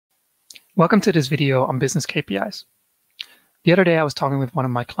Welcome to this video on business KPIs. The other day I was talking with one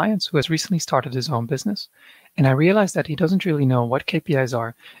of my clients who has recently started his own business, and I realized that he doesn't really know what KPIs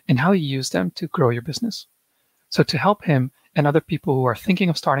are and how you use them to grow your business. So to help him and other people who are thinking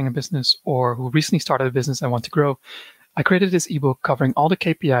of starting a business or who recently started a business and want to grow, I created this ebook covering all the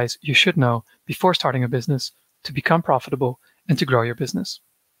KPIs you should know before starting a business to become profitable and to grow your business.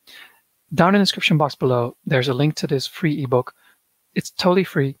 Down in the description box below, there's a link to this free ebook. It's totally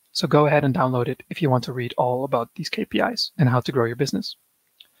free, so go ahead and download it if you want to read all about these KPIs and how to grow your business.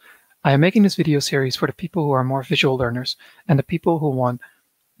 I am making this video series for the people who are more visual learners and the people who want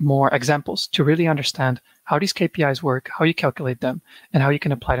more examples to really understand how these KPIs work, how you calculate them, and how you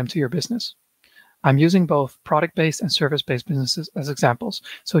can apply them to your business. I'm using both product-based and service-based businesses as examples,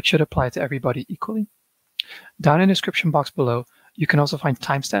 so it should apply to everybody equally. Down in the description box below, you can also find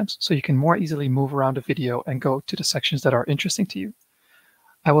timestamps so you can more easily move around the video and go to the sections that are interesting to you.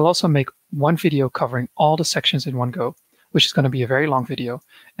 I will also make one video covering all the sections in one go, which is going to be a very long video,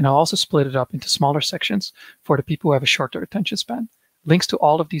 and I'll also split it up into smaller sections for the people who have a shorter attention span. Links to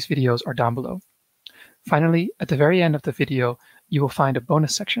all of these videos are down below. Finally, at the very end of the video, you will find a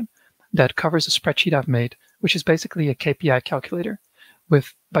bonus section that covers a spreadsheet I've made, which is basically a KPI calculator.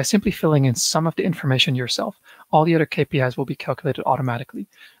 By simply filling in some of the information yourself, all the other KPIs will be calculated automatically.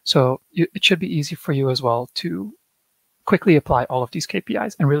 So it should be easy for you as well to quickly apply all of these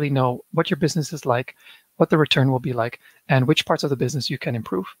KPIs and really know what your business is like, what the return will be like, and which parts of the business you can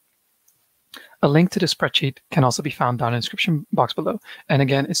improve. A link to the spreadsheet can also be found down in the description box below. And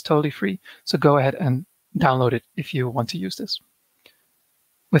again, it's totally free. So go ahead and download it if you want to use this.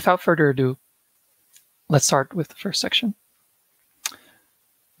 Without further ado, let's start with the first section.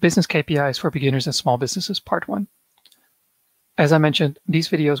 Business KPIs for beginners and small businesses, part 1. As I mentioned, these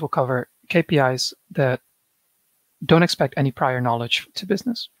videos will cover KPIs that don't expect any prior knowledge to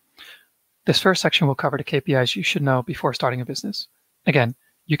business. This first section will cover the KPIs you should know before starting a business. Again,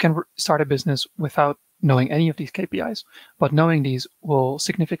 you can start a business without knowing any of these KPIs, but knowing these will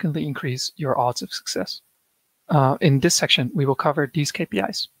significantly increase your odds of success. In this section, we will cover these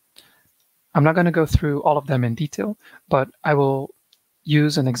KPIs. I'm not going to go through all of them in detail, but I will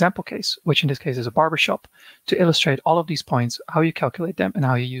use an example case, which in this case is a barbershop, to illustrate all of these points, how you calculate them, and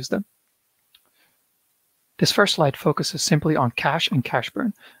how you use them. This first slide focuses simply on cash and cash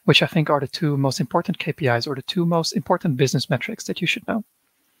burn, which I think are the two most important KPIs or the two most important business metrics that you should know.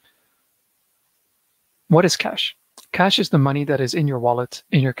 What is cash? Cash is the money that is in your wallet,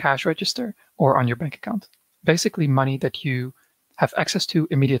 in your cash register, or on your bank account. Basically money that you have access to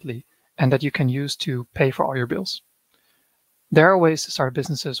immediately and that you can use to pay for all your bills. There are ways to start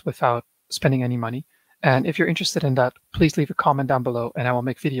businesses without spending any money. And if you're interested in that, please leave a comment down below and I will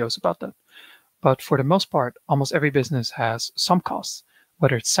make videos about that. But for the most part, almost every business has some costs,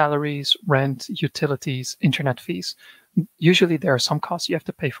 whether it's salaries, rent, utilities, internet fees. Usually there are some costs you have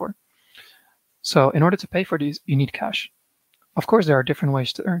to pay for. So in order to pay for these, you need cash. Of course, there are different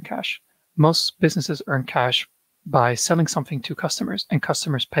ways to earn cash. Most businesses earn cash by selling something to customers and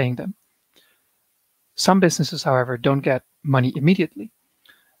customers paying them. Some businesses, however, don't get money immediately.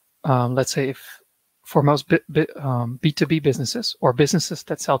 Let's say if for most B2B businesses or businesses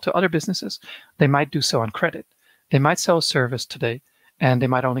that sell to other businesses, they might do so on credit. They might sell a service today and they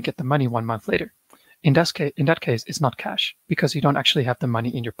might only get the money 1 month later. In that case, it's not cash because you don't actually have the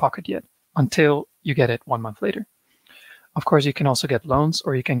money in your pocket yet until you get it 1 month later. Of course, you can also get loans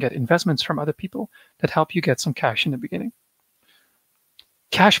or you can get investments from other people that help you get some cash in the beginning.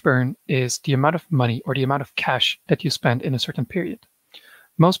 Cash burn is the amount of money or the amount of cash that you spend in a certain period.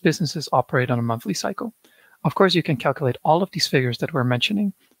 Most businesses operate on a monthly cycle. Of course, you can calculate all of these figures that we're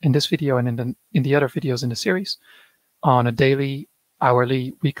mentioning in this video and in the other videos in the series on a daily,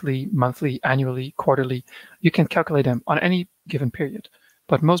 hourly, weekly, monthly, annually, quarterly. You can calculate them on any given period.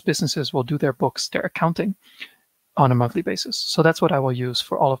 But most businesses will do their books, their accounting, on a monthly basis. So that's what I will use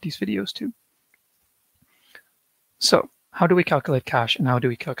for all of these videos too. So how do we calculate cash and how do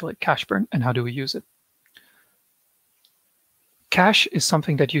we calculate cash burn and how do we use it? Cash is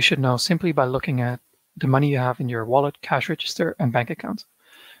something that you should know simply by looking at the money you have in your wallet, cash register, and bank account.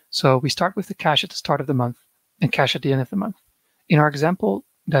 So we start with the cash at the start of the month and cash at the end of the month. In our example,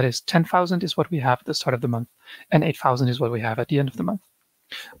 that is 10,000 is what we have at the start of the month and 8,000 is what we have at the end of the month.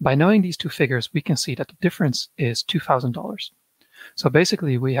 By knowing these two figures, we can see that the difference is $2,000. So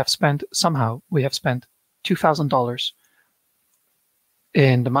basically we have spent $2,000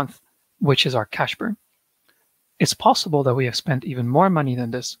 in the month, which is our cash burn. It's possible that we have spent even more money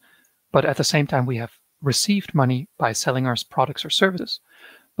than this, but at the same time, we have received money by selling our products or services.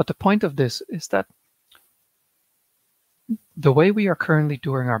 But the point of this is that the way we are currently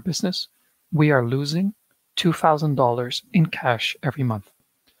doing our business we are losing $2,000 in cash every month,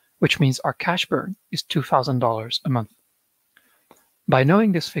 which means our cash burn is $2,000 a month. By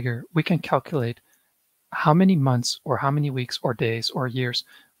knowing this figure, we can calculate how many months or how many weeks or days or years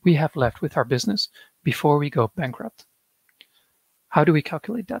we have left with our business before we go bankrupt. How do we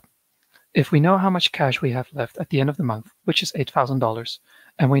calculate that? If we know how much cash we have left at the end of the month, which is $8,000,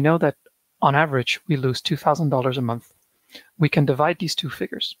 and we know that on average we lose $2,000 a month, we can divide these two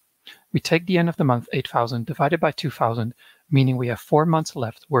figures. We take the end of the month, 8,000, divided by 2,000, meaning we have 4 months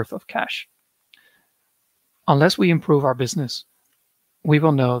left worth of cash. Unless we improve our business, we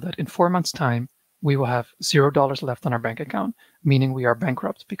will know that in 4 months' time, we will have $0 left on our bank account, meaning we are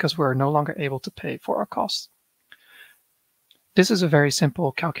bankrupt because we are no longer able to pay for our costs. This is a very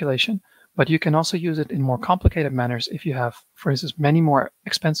simple calculation, but you can also use it in more complicated manners if you have, for instance, many more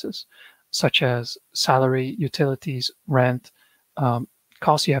expenses, such as salary, utilities, rent,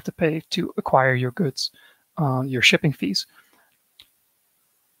 costs you have to pay to acquire your goods, your shipping fees.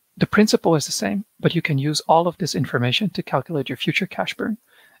 The principle is the same, but you can use all of this information to calculate your future cash burn.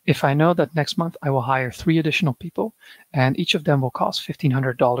 If I know that next month I will hire 3 additional people and each of them will cost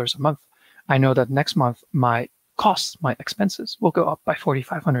 $1,500 a month, I know that next month my costs, my expenses will go up by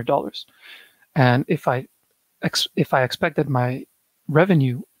 $4,500. And if I expect that my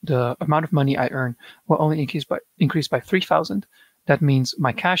revenue, the amount of money I earn, will only increase by $3,000, that means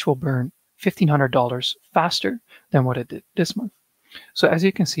my cash will burn $1,500 faster than what it did this month. So as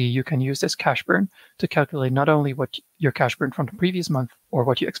you can see, you can use this cash burn to calculate not only what your cash burn from the previous month or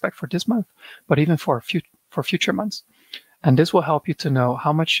what you expect for this month, but even for future months. And this will help you to know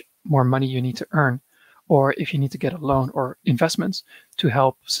how much more money you need to earn, or if you need to get a loan or investments to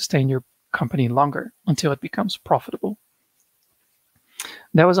help sustain your company longer until it becomes profitable.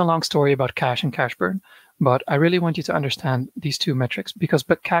 That was a long story about cash and cash burn, but I really want you to understand these two metrics because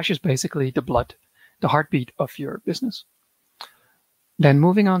cash is basically the blood, the heartbeat of your business. Then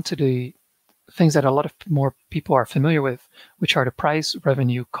moving on to the things that a lot of more people are familiar with, which are the price,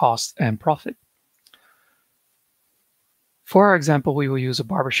 revenue, cost, and profit. For our example, we will use a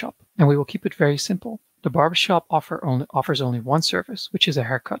barbershop, and we will keep it very simple. The barbershop offers only one service, which is a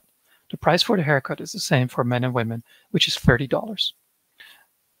haircut. The price for the haircut is the same for men and women, which is $30.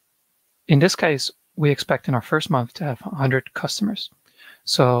 In this case, we expect in our first month to have 100 customers.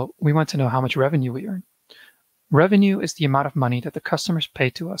 So we want to know how much revenue we earn. Revenue is the amount of money that the customers pay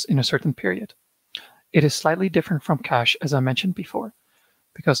to us in a certain period. It is slightly different from cash, as I mentioned before,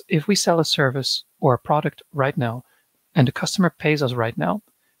 because if we sell a service or a product right now and the customer pays us right now,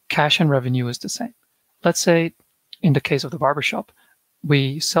 cash and revenue is the same. Let's say in the case of the barbershop,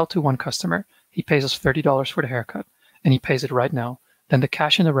 we sell to one customer, he pays us $30 for the haircut, and he pays it right now, then the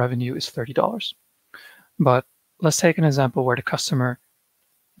cash and the revenue is $30. But let's take an example where the customer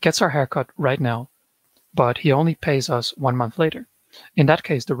gets our haircut right now, but he only pays us 1 month later. In that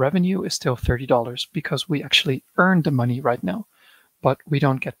case, the revenue is still $30 because we actually earned the money right now, but we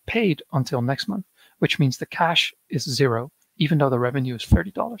don't get paid until next month, which means the cash is $0, even though the revenue is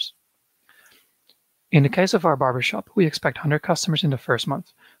 $30. In the case of our barbershop, we expect 100 customers in the first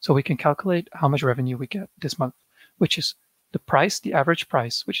month, so we can calculate how much revenue we get this month, which is the price, the average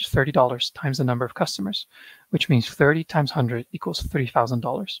price, which is $30 times the number of customers, which means 30 times 100 equals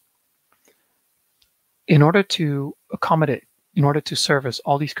 $3,000. In order to accommodate, in order to service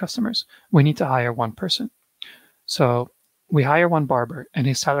all these customers, we need to hire one person. So we hire one barber and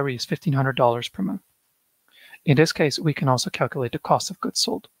his salary is $1,500 per month. In this case, we can also calculate the cost of goods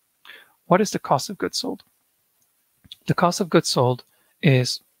sold. What is the cost of goods sold? The cost of goods sold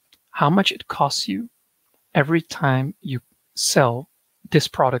is how much it costs you every time you sell this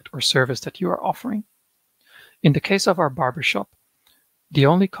product or service that you are offering. In the case of our barbershop, the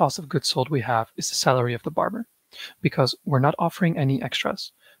only cost of goods sold we have is the salary of the barber, because we're not offering any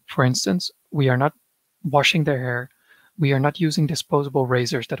extras. For instance, we are not washing their hair. We are not using disposable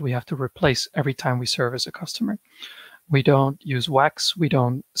razors that we have to replace every time we service a customer. We don't use wax. We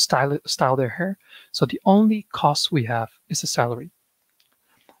don't style their hair. So the only cost we have is the salary.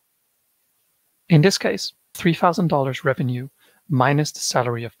 In this case, $3,000 revenue minus the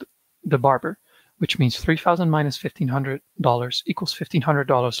salary of the barber, which means $3,000 minus $1,500 equals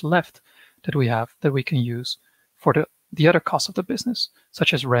 $1,500 left that we have that we can use for the other costs of the business,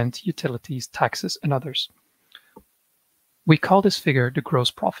 such as rent, utilities, taxes, and others. We call this figure the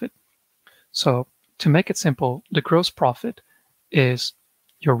gross profit. So to make it simple, the gross profit is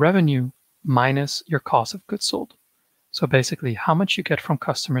your revenue minus your cost of goods sold. So basically how much you get from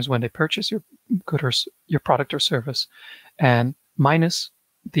customers when they purchase your good or your product or service, and minus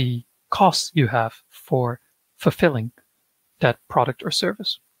the costs you have for fulfilling that product or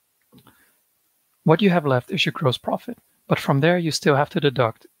service. What you have left is your gross profit, but from there you still have to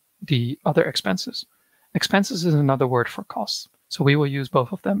deduct the other expenses. Expenses is another word for costs, so we will use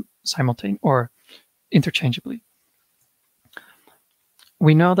both of them simultaneously or interchangeably.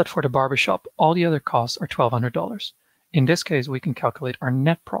 We know that for the barbershop, all the other costs are $1,200. In this case, we can calculate our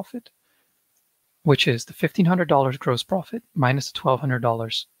net profit, which is the $1,500 gross profit minus the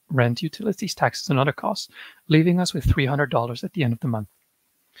 $1,200 rent, utilities, taxes, and other costs, leaving us with $300 at the end of the month.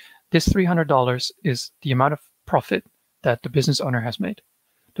 This $300 is the amount of profit that the business owner has made.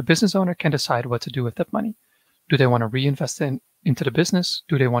 The business owner can decide what to do with that money. Do they want to reinvest into the business?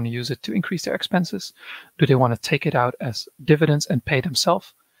 Do they want to use it to increase their expenses? Do they want to take it out as dividends and pay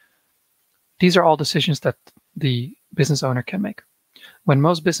themselves? These are all decisions that the business owner can make. When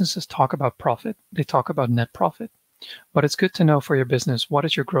most businesses talk about profit, they talk about net profit. But it's good to know for your business what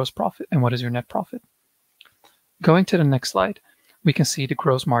is your gross profit and what is your net profit. Going to the next slide, we can see the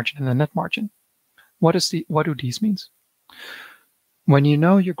gross margin and the net margin. What do these mean? When you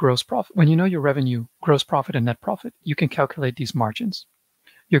know your gross profit, when you know your revenue, gross profit, and net profit, you can calculate these margins.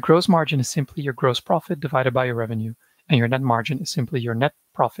 Your gross margin is simply your gross profit divided by your revenue, and your net margin is simply your net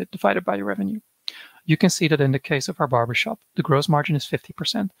profit divided by your revenue. You can see that in the case of our barbershop, the gross margin is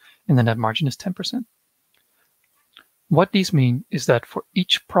 50% and the net margin is 10%. What these mean is that for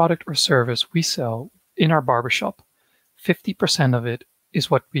each product or service we sell in our barbershop, 50% of it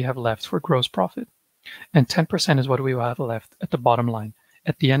is what we have left for gross profit, and 10% is what we will have left at the bottom line.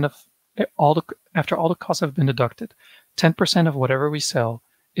 At the end of after all the costs have been deducted, 10% of whatever we sell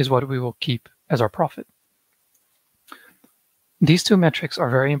is what we will keep as our profit. These two metrics are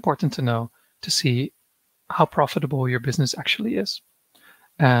very important to know to see how profitable your business actually is.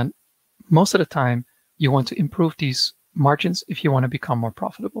 And most of the time, you want to improve these margins if you want to become more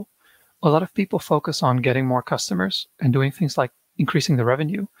profitable. A lot of people focus on getting more customers and doing things like increasing the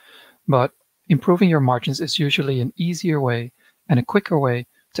revenue, but improving your margins is usually an easier way and a quicker way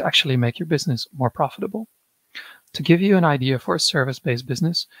to actually make your business more profitable. To give you an idea for a service-based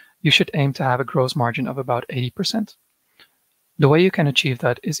business, you should aim to have a gross margin of about 80%. The way you can achieve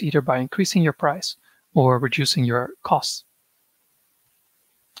that is either by increasing your price or reducing your costs.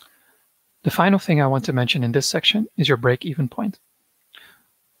 The final thing I want to mention in this section is your break-even point.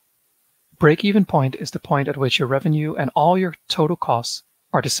 Break-even point is the point at which your revenue and all your total costs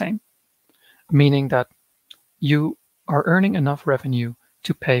are the same, meaning that you are earning enough revenue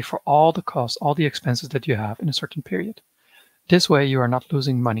to pay for all the costs, all the expenses that you have in a certain period. This way, you are not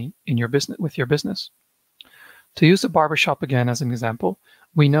losing money in your business with your business. To use the barbershop again as an example,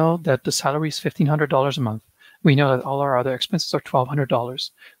 we know that the salary is $1,500 a month. We know that all our other expenses are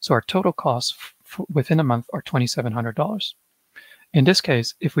 $1,200. So our total costs within a month are $2,700. In this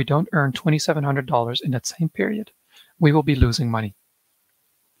case, if we don't earn $2,700 in that same period, we will be losing money.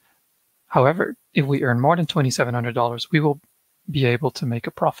 However, if we earn more than $2,700, we will be able to make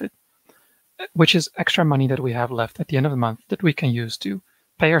a profit, which is extra money that we have left at the end of the month that we can use to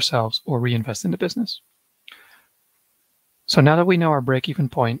pay ourselves or reinvest in the business. So now that we know our break-even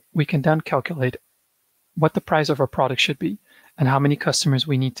point, we can then calculate what the price of our product should be and how many customers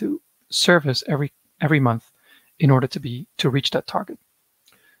we need to service every month in order to reach that target.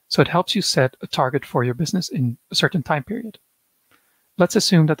 So it helps you set a target for your business in a certain time period. Let's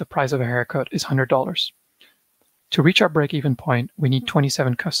assume that the price of a haircut is $100. To reach our break-even point, we need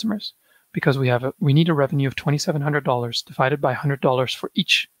 27 customers because we need a revenue of $2,700 divided by $100 for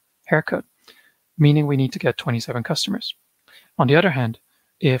each haircut, meaning we need to get 27 customers. On the other hand,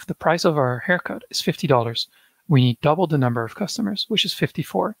 if the price of our haircut is $50, we need double the number of customers, which is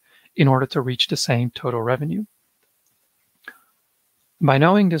 54, in order to reach the same total revenue. By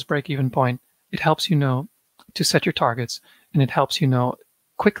knowing this break-even point, it helps you know to set your targets, and it helps you know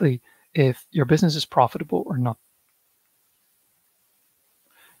quickly if your business is profitable or not.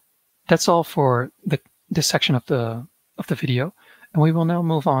 That's all for this section of the video, and we will now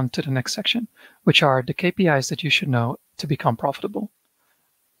move on to the next section, which are the KPIs that you should know to become profitable.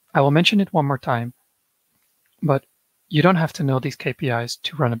 I will mention it one more time, but you don't have to know these KPIs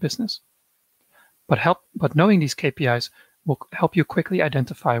to run a business. But knowing these KPIs will help you quickly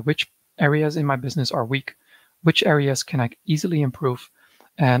identify which areas in my business are weak, which areas can I easily improve,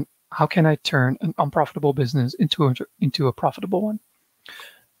 and how can I turn an unprofitable business into a profitable one.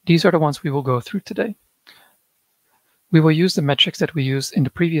 These are the ones we will go through today. We will use the metrics that we used in the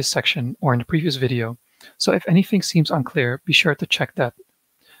previous section or in the previous video. So if anything seems unclear, be sure to check that.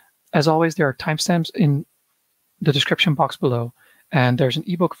 As always, there are timestamps in the description box below, and there's an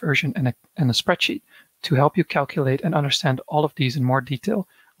ebook version and a spreadsheet to help you calculate and understand all of these in more detail,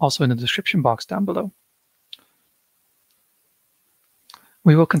 also in the description box down below.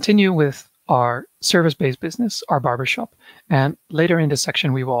 We will continue with our service-based business, our barbershop, and later in this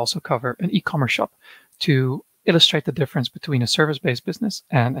section, we will also cover an e-commerce shop to illustrate the difference between a service-based business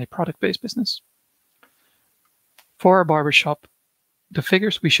and a product-based business. For our barbershop, the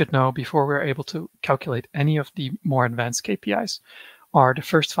figures we should know before we're able to calculate any of the more advanced KPIs are the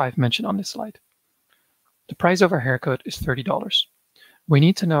first 5 mentioned on this slide. The price of our haircut is $30. We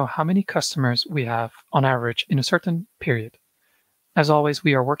need to know how many customers we have on average in a certain period. As always,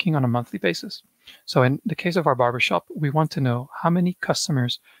 we are working on a monthly basis. So in the case of our barbershop, we want to know how many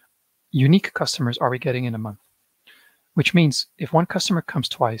customers, unique customers, are we getting in a month. Which means if one customer comes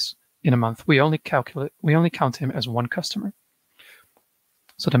twice in a month, we only count him as one customer.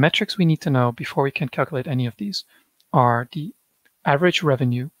 So the metrics we need to know before we can calculate any of these are the average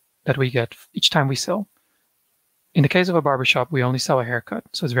revenue that we get each time we sell. In the case of a barbershop, we only sell a haircut,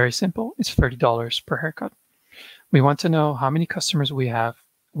 so it's very simple. It's $30 per haircut. We want to know how many customers we have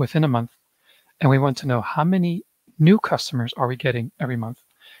within a month, and we want to know how many new customers are we getting every month,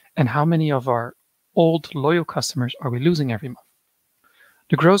 and how many of our old loyal customers are we losing every month.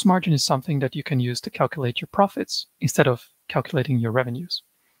 The gross margin is something that you can use to calculate your profits instead of calculating your revenues.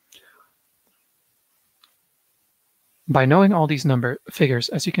 By knowing all these figures,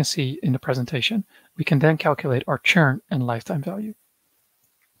 as you can see in the presentation, we can then calculate our churn and lifetime value.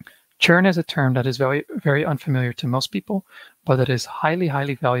 Churn is a term that is very, very unfamiliar to most people, but that is highly,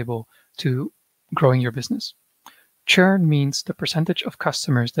 highly valuable to growing your business. Churn means the percentage of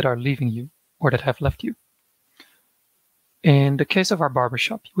customers that are leaving you or that have left you. In the case of our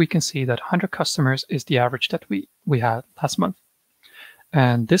barbershop, we can see that 100 customers is the average that we had last month.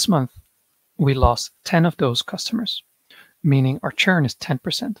 And this month, we lost 10 of those customers, meaning our churn is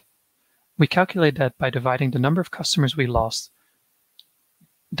 10%. We calculate that by dividing the number of customers we lost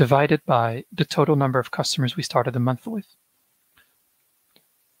divided by the total number of customers we started the month with.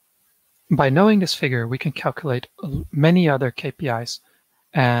 By knowing this figure, we can calculate many other KPIs,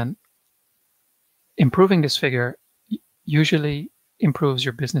 and improving this figure usually improves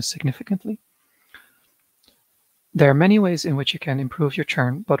your business significantly. There are many ways in which you can improve your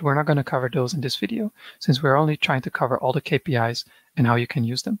churn, but we're not going to cover those in this video since we're only trying to cover all the KPIs and how you can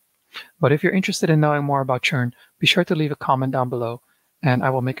use them. But if you're interested in knowing more about churn, be sure to leave a comment down below and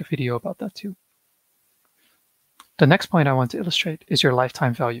I will make a video about that too. The next point I want to illustrate is your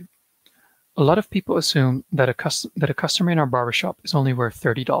lifetime value. A lot of people assume that a customer in our barbershop is only worth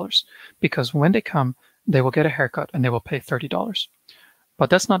 $30 because when they come, they will get a haircut and they will pay $30. But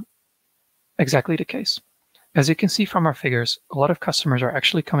that's not exactly the case. As you can see from our figures, a lot of customers are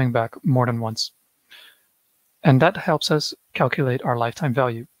actually coming back more than once. And that helps us calculate our lifetime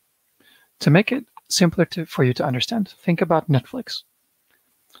value. To make it simpler for you to understand, think about Netflix.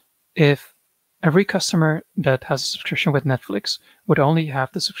 If every customer that has a subscription with Netflix would only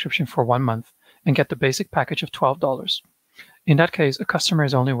have the subscription for 1 month and get the basic package of $12, in that case, a customer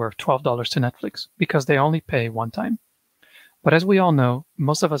is only worth $12 to Netflix because they only pay one time. But as we all know,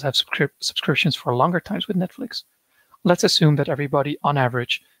 most of us have subscriptions for longer times with Netflix. Let's assume that everybody on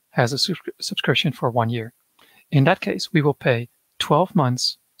average has a subscription for 1 year. In that case, we will pay 12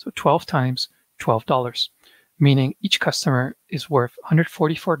 months, so 12 times $12, meaning each customer is worth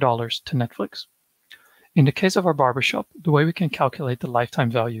 $144 to Netflix. In the case of our barbershop, the way we can calculate the lifetime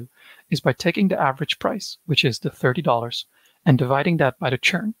value is by taking the average price, which is the $30, and dividing that by the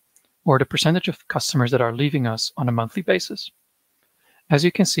churn, or the percentage of customers that are leaving us on a monthly basis. As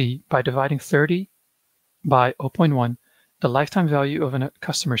you can see, by dividing 30 by 0.1, the lifetime value of a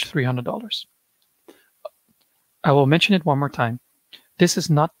customer is $300. I will mention it one more time. This is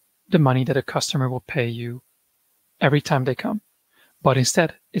not the money that a customer will pay you every time they come, but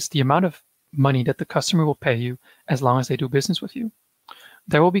instead it's the amount of money that the customer will pay you as long as they do business with you.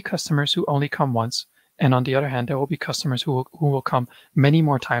 There will be customers who only come once, and on the other hand, there will be customers who will come many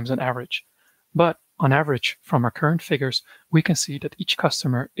more times on average. But on average, from our current figures, we can see that each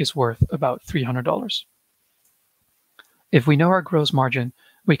customer is worth about $300. If we know our gross margin,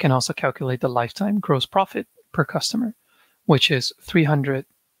 we can also calculate the lifetime gross profit per customer, which is 300,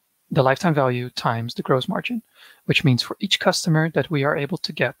 the lifetime value times the gross margin, which means for each customer that we are able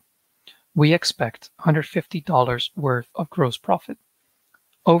to get, we expect $150 worth of gross profit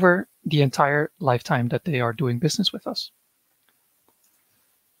over the entire lifetime that they are doing business with us.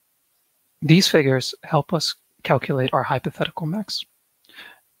 These figures help us calculate our hypothetical max.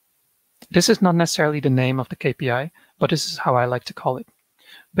 This is not necessarily the name of the KPI, but this is how I like to call it.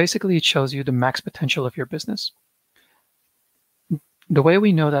 Basically, it shows you the max potential of your business. The way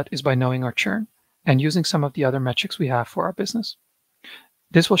we know that is by knowing our churn and using some of the other metrics we have for our business.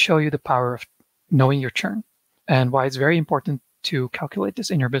 This will show you the power of knowing your churn and why it's very important to calculate this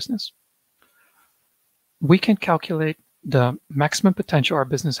in your business. We can calculate the maximum potential our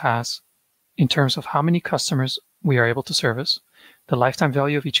business has in terms of how many customers we are able to service, the lifetime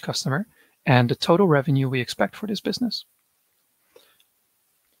value of each customer, and the total revenue we expect for this business.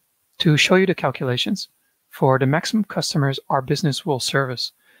 To show you the calculations, for the maximum customers our business will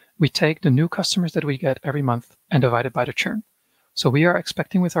service, we take the new customers that we get every month and divide it by the churn. So we are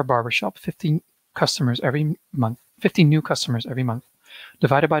expecting with our barbershop 15 new customers every month,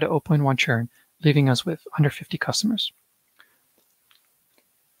 divided by the 0.1 churn, leaving us with 150 customers.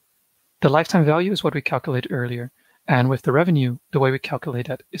 The lifetime value is what we calculated earlier. And with the revenue, the way we calculate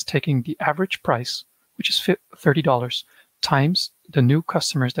that is taking the average price, which is $30, times the new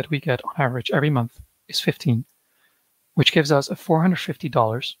customers that we get on average every month is 15, which gives us a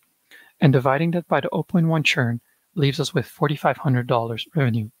 $450, and dividing that by the 0.1 churn leaves us with $4,500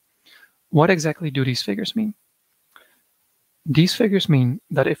 revenue. What exactly do these figures mean? These figures mean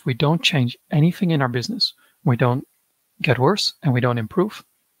that if we don't change anything in our business, we don't get worse and we don't improve,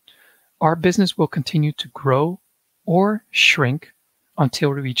 our business will continue to grow or shrink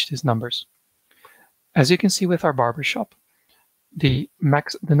until we reach these numbers. As you can see with our barbershop, the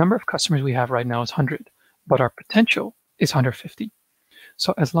number of customers we have right now is 100, but our potential is 150.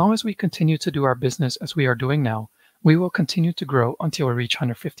 So as long as we continue to do our business as we are doing now, we will continue to grow until we reach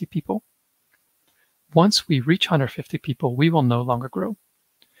 150 people. Once we reach 150 people, we will no longer grow.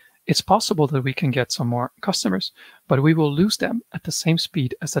 It's possible that we can get some more customers, but we will lose them at the same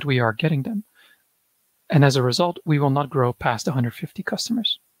speed as that we are getting them. And as a result, we will not grow past 150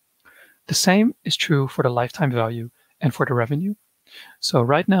 customers. The same is true for the lifetime value and for the revenue. So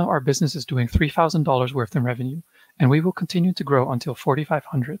right now, our business is doing $3,000 worth in revenue, and we will continue to grow until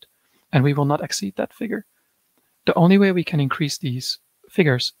 $4,500, and we will not exceed that figure. The only way we can increase these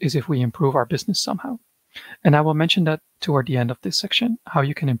figures is if we improve our business somehow. And I will mention that toward the end of this section, how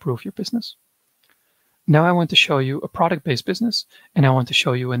you can improve your business. Now I want to show you a product-based business, and I want to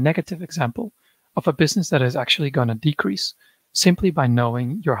show you a negative example of a business that is actually going to decrease simply by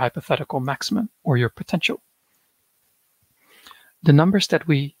knowing your hypothetical maximum or your potential. The numbers that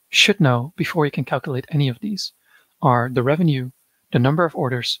we should know before we can calculate any of these are the revenue, the number of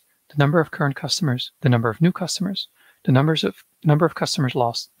orders, the number of current customers, the number of new customers, the number of customers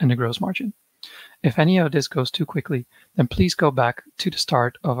lost, and the gross margin. If any of this goes too quickly, then please go back to the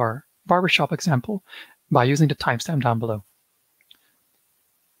start of our barbershop example by using the timestamp down below.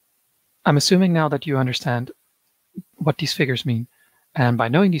 I'm assuming now that you understand what these figures mean, and by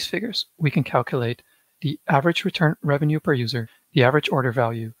knowing these figures, we can calculate the average return revenue per user, the average order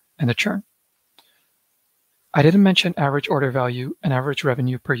value, and the churn. I didn't mention average order value and average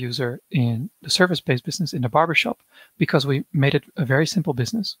revenue per user in the service-based business in the barbershop because we made it a very simple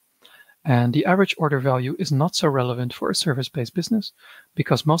business. And the average order value is not so relevant for a service-based business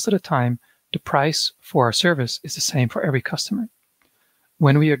because most of the time, the price for our service is the same for every customer.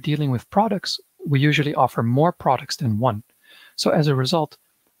 When we are dealing with products, we usually offer more products than one. So as a result,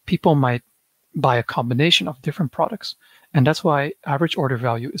 people might buy a combination of different products. And that's why average order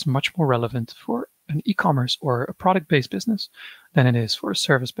value is much more relevant for an e-commerce or a product-based business than it is for a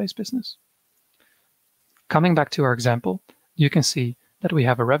service-based business. Coming back to our example, you can see that we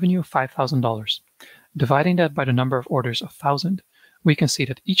have a revenue of $5,000. Dividing that by the number of orders of 1,000, we can see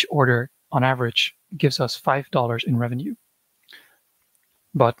that each order on average gives us $5 in revenue.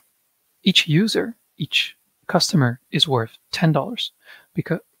 But each user, each customer is worth $10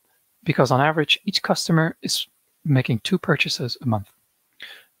 because on average, each customer is making 2 purchases a month.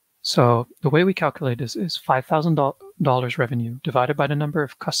 So the way we calculate this is $5,000 revenue divided by the number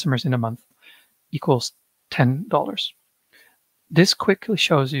of customers in a month equals $10. This quickly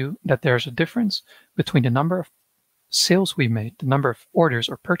shows you that there's a difference between the number of sales we made, the number of orders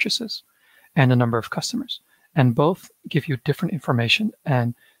or purchases, and the number of customers. And both give you different information,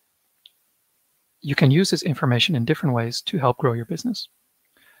 and you can use this information in different ways to help grow your business.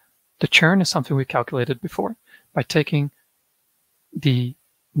 The churn is something we calculated before by taking the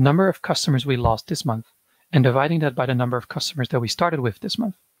number of customers we lost this month and dividing that by the number of customers that we started with this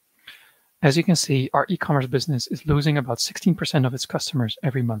month. As you can see, our e-commerce business is losing about 16% of its customers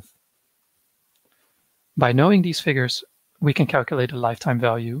every month. By knowing these figures, we can calculate the lifetime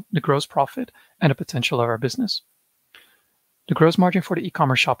value, the gross profit, and the potential of our business. The gross margin for the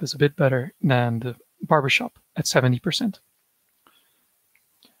e-commerce shop is a bit better than the barbershop at 70%.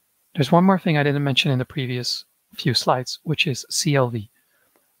 There's one more thing I didn't mention in the previous few slides, which is CLV.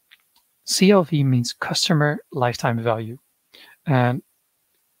 CLV means customer lifetime value. And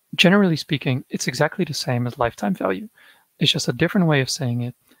generally speaking, it's exactly the same as lifetime value. It's just a different way of saying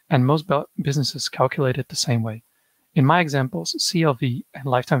it, and most businesses calculate it the same way. In my examples, CLV and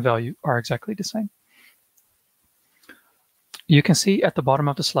lifetime value are exactly the same. You can see at the bottom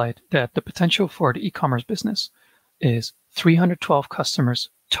of the slide that the potential for the e-commerce business is 312 customers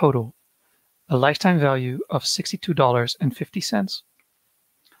total, a lifetime value of $62.50,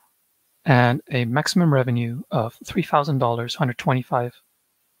 and a maximum revenue of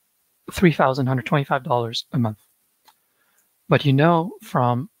 $3,125 a month. But you know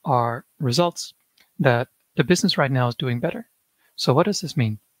from our results that the business right now is doing better. So what does this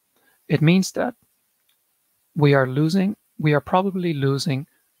mean? It means that we are probably losing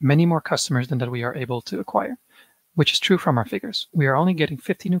many more customers than that we are able to acquire, which is true from our figures. We are only getting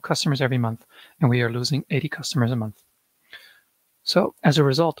 50 new customers every month, and we are losing 80 customers a month. So as a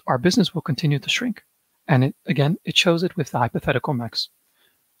result, our business will continue to shrink. And it shows it with the hypothetical max.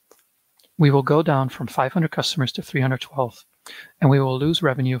 We will go down from 500 customers to 312, and we will lose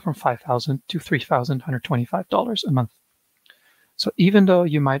revenue from $5,000 to $3,125 a month. So even though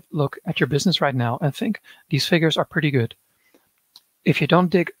you might look at your business right now and think these figures are pretty good, if you don't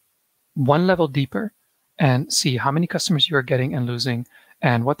dig one level deeper and see how many customers you are getting and losing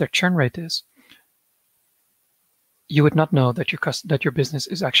and what their churn rate is, you would not know that your business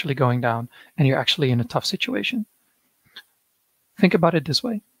is actually going down and you're actually in a tough situation. Think about it this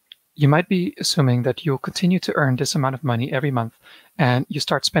way. You might be assuming that you'll continue to earn this amount of money every month, and you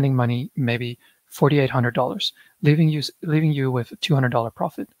start spending money, maybe $4,800, leaving you with a $200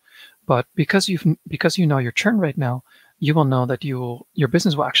 profit. But because you know your churn rate now, you will know that your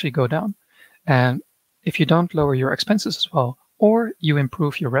business will actually go down. And if you don't lower your expenses as well, or you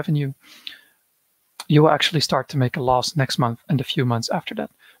improve your revenue, you will actually start to make a loss next month and a few months after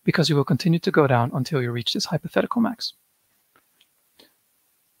that, because you will continue to go down until you reach this hypothetical max.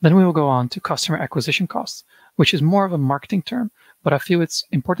 Then we will go on to customer acquisition costs, which is more of a marketing term, but I feel it's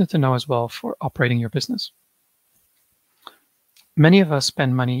important to know as well for operating your business. Many of us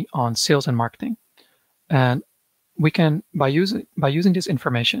spend money on sales and marketing, and we can, by using this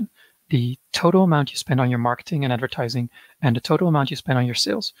information, the total amount you spend on your marketing and advertising and the total amount you spend on your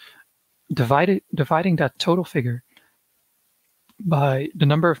sales, dividing that total figure by the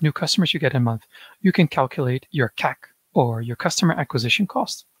number of new customers you get a month, you can calculate your CAC, or your customer acquisition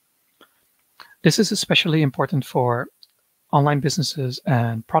cost. This is especially important for online businesses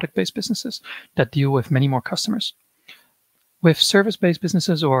and product-based businesses that deal with many more customers. With service-based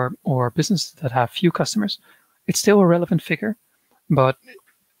businesses or businesses that have few customers, it's still a relevant figure, but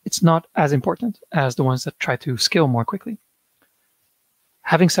it's not as important as the ones that try to scale more quickly.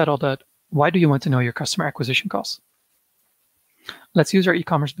 Having said all that, why do you want to know your customer acquisition costs? Let's use our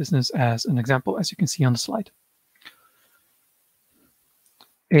e-commerce business as an example, as you can see on the slide.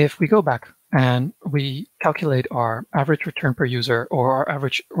 If we go back and we calculate our average return per user or our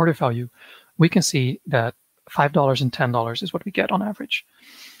average order value, we can see that $5 and $10 is what we get on average.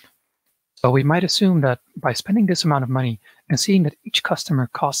 So we might assume that by spending this amount of money and seeing that each customer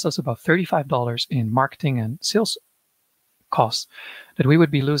costs us about $35 in marketing and sales costs, that we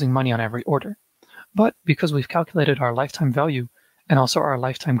would be losing money on every order. But because we've calculated our lifetime value and also our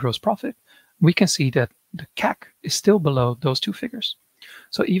lifetime gross profit, we can see that the CAC is still below those two figures.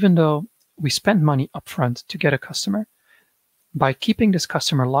 So even though we spend money upfront to get a customer, by keeping this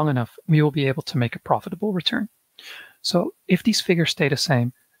customer long enough, we will be able to make a profitable return. So if these figures stay the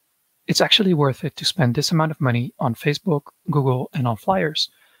same, it's actually worth it to spend this amount of money on Facebook, Google, and on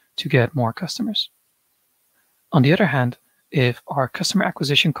flyers to get more customers. On the other hand, if our customer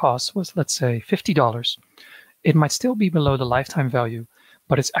acquisition cost was, let's say, $50, it might still be below the lifetime value,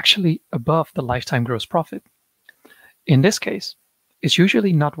 but it's actually above the lifetime gross profit. In this case, it's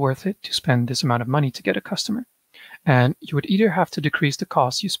usually not worth it to spend this amount of money to get a customer. And you would either have to decrease the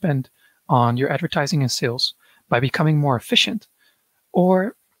cost you spend on your advertising and sales by becoming more efficient,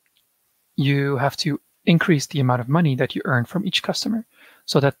 or you have to increase the amount of money that you earn from each customer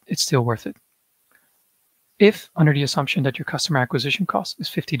so that it's still worth it. If, under the assumption that your customer acquisition cost is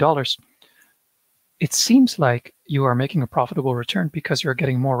 $50, it seems like you are making a profitable return because you're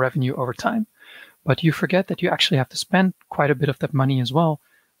getting more revenue over time. But you forget that you actually have to spend quite a bit of that money as well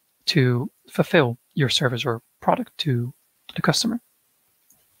to fulfill your service or product to the customer.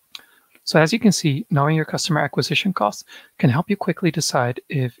 So as you can see, knowing your customer acquisition costs can help you quickly decide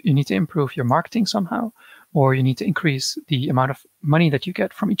if you need to improve your marketing somehow, or you need to increase the amount of money that you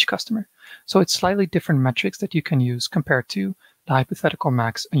get from each customer. So it's slightly different metrics that you can use compared to the hypothetical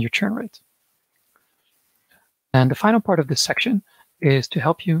max and your churn rate. And the final part of this section is to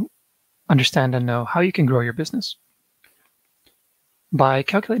help you understand and know how you can grow your business. By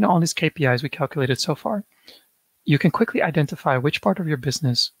calculating all these KPIs we calculated so far, you can quickly identify which part of your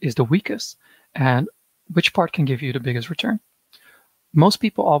business is the weakest and which part can give you the biggest return. Most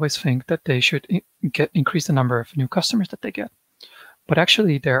people always think that they should increase the number of new customers that they get. But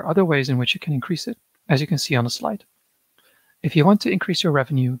actually, there are other ways in which you can increase it, as you can see on the slide. If you want to increase your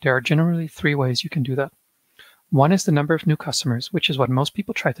revenue, there are generally 3 ways you can do that. One is the number of new customers, which is what most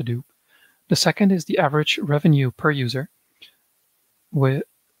people try to do. The second is the average revenue per user,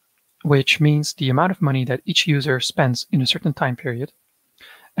 which means the amount of money that each user spends in a certain time period.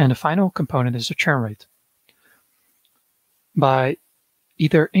 And the final component is the churn rate. By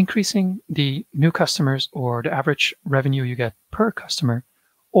either increasing the new customers or the average revenue you get per customer,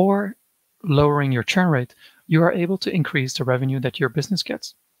 or lowering your churn rate, you are able to increase the revenue that your business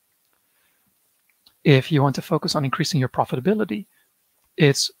gets. If you want to focus on increasing your profitability,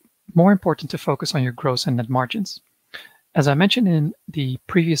 it's more important to focus on your gross and net margins. As I mentioned in the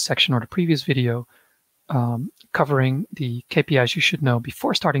previous section or the previous video covering the KPIs you should know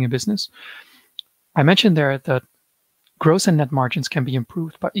before starting a business, I mentioned there that gross and net margins can be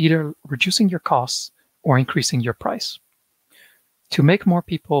improved by either reducing your costs or increasing your price. To make more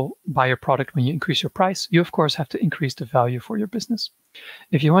people buy your product when you increase your price, you of course have to increase the value for your business.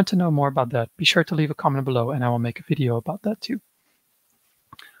 If you want to know more about that, be sure to leave a comment below and I will make a video about that too.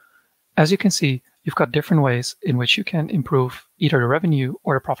 As you can see, you've got different ways in which you can improve either the revenue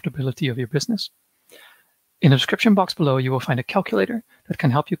or the profitability of your business. In the description box below, you will find a calculator that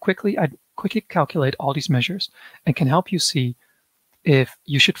can help you quickly calculate all these measures and can help you see if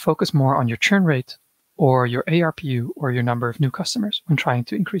you should focus more on your churn rate or your ARPU or your number of new customers when trying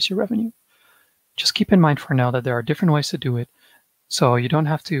to increase your revenue. Just keep in mind for now that there are different ways to do it, so you don't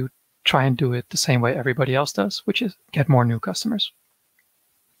have to try and do it the same way everybody else does, which is get more new customers.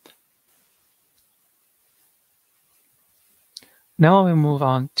 Now I will move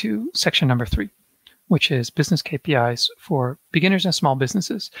on to section number 3, which is business KPIs for beginners and small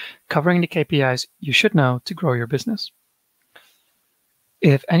businesses, covering the KPIs you should know to grow your business.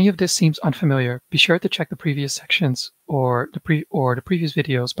 If any of this seems unfamiliar, be sure to check the previous sections or the previous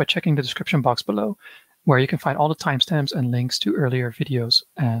videos by checking the description box below, where you can find all the timestamps and links to earlier videos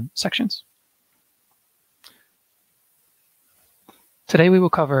and sections. Today we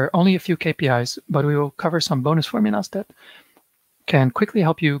will cover only a few KPIs, but we will cover some bonus formulas that can quickly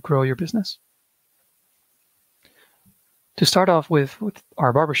help you grow your business. To start off with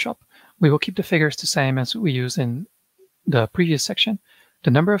our barbershop, we will keep the figures the same as we used in the previous section. The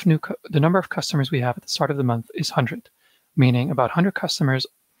number of customers we have at the start of the month is 100, meaning about 100 customers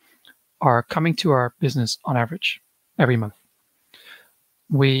are coming to our business on average every month.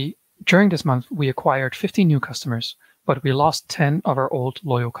 During this month, we acquired 15 new customers, but we lost 10 of our old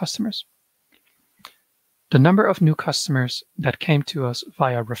loyal customers. The number of new customers that came to us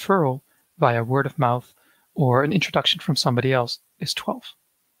via referral, via word of mouth, or an introduction from somebody else is 12.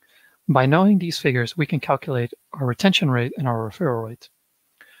 By knowing these figures, we can calculate our retention rate and our referral rate.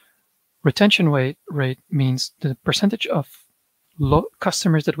 Retention rate means the percentage of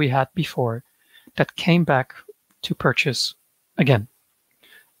customers that we had before that came back to purchase again.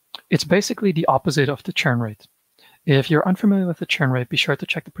 It's basically the opposite of the churn rate. If you're unfamiliar with the churn rate, be sure to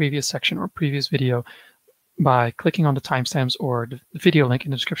check the previous section or previous video by clicking on the timestamps or the video link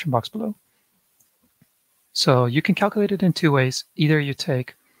in the description box below. So you can calculate it in 2 ways. Either you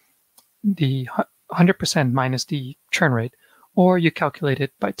take the 100% minus the churn rate, or you calculate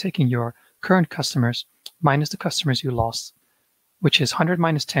it by taking your current customers minus the customers you lost, which is 100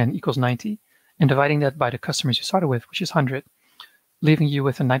 minus 10 equals 90, and dividing that by the customers you started with, which is 100, leaving you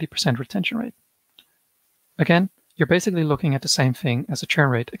with a 90% retention rate. Again, you're basically looking at the same thing as a churn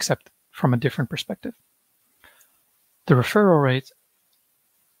rate, except from a different perspective. The referral rate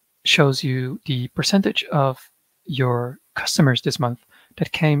shows you the percentage of your customers this month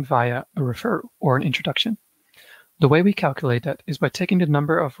that came via a referral or an introduction. The way we calculate that is by taking the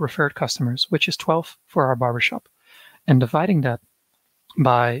number of referred customers, which is 12 for our barbershop, and dividing that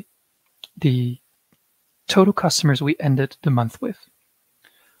by the total customers we ended the month with.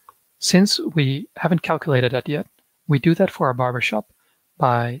 Since we haven't calculated that yet, we do that for our barbershop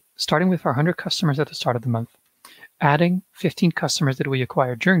by starting with our 100 customers at the start of the month, adding 15 customers that we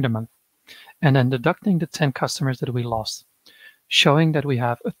acquired during the month, and then deducting the 10 customers that we lost, showing that we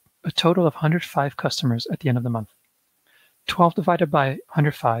have a total of 105 customers at the end of the month. 12 divided by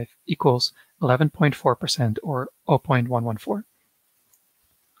 105 equals 11.4% or 0.114.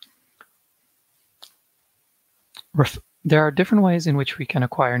 There are different ways in which we can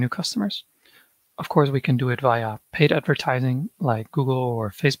acquire new customers. Of course, we can do it via paid advertising like Google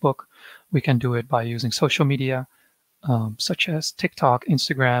or Facebook. We can do it by using social media, such as TikTok,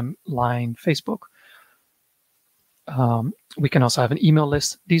 Instagram, Line, Facebook. We can also have an email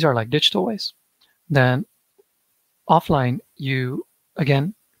list. These are like digital ways. Then offline, you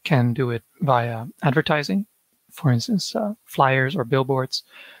again can do it via advertising, for instance, flyers or billboards.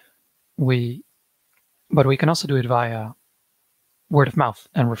 But we can also do it via word of mouth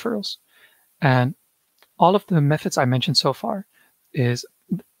and referrals. And all of the methods I mentioned so far is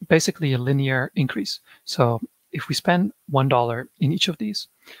basically a linear increase. So if we spend $1 in each of these,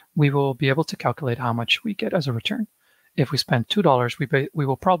 we will be able to calculate how much we get as a return. If we spend $2, we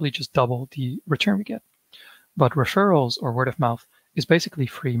will probably just double the return we get. But referrals or word of mouth is basically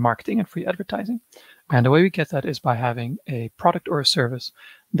free marketing and free advertising. And the way we get that is by having a product or a service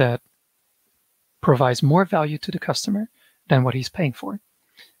that provides more value to the customer than what he's paying for.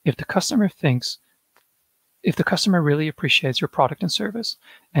 If the customer really appreciates your product and service,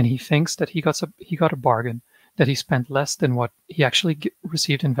 and he thinks that he got a bargain, that he spent less than what he actually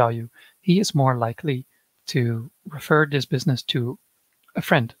received in value, he is more likely to refer this business to a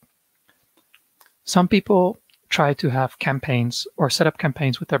friend. Some people try to have campaigns or set up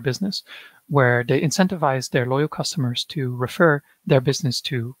campaigns with their business where they incentivize their loyal customers to refer their business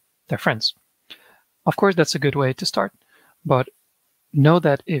to their friends. Of course, that's a good way to start, but know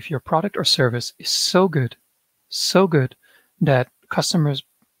that if your product or service is so good that customers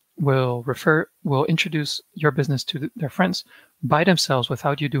will introduce your business to their friends by themselves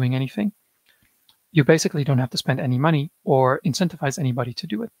without you doing anything, you basically don't have to spend any money or incentivize anybody to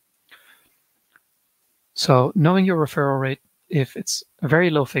do it. So knowing your referral rate, if it's a very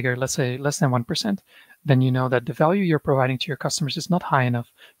low figure, let's say less than 1%, then you know that the value you're providing to your customers is not high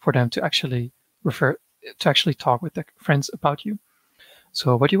enough for them to actually talk with their friends about you.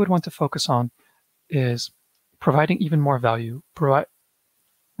 So what you would want to focus on is providing even more value,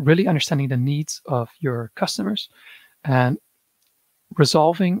 really understanding the needs of your customers and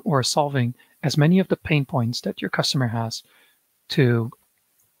resolving or solving as many of the pain points that your customer has to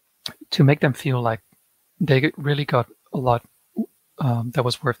make them feel like they really got a lot that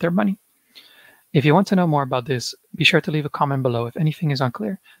was worth their money. If you want to know more about this, be sure to leave a comment below. If anything is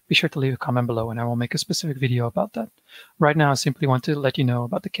unclear, be sure to leave a comment below and I will make a specific video about that. Right now, I simply want to let you know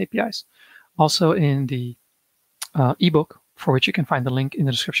about the KPIs. Also in the ebook, for which you can find the link in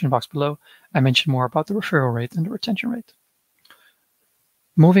the description box below, I mentioned more about the referral rate and the retention rate.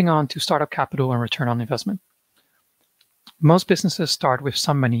 Moving on to startup capital and return on investment. Most businesses start with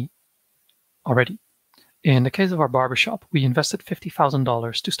some money already. In the case of our barbershop, we invested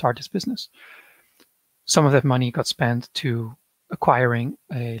 $50,000 to start this business. Some of that money got spent to acquiring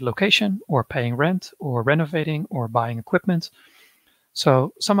a location or paying rent or renovating or buying equipment.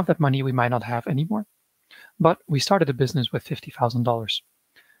 So some of that money we might not have anymore, but we started a business with $50,000.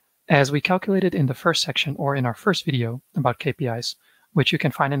 As we calculated in the first section or in our first video about KPIs, which you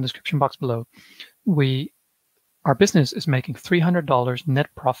can find in the description box below, our business is making $300 net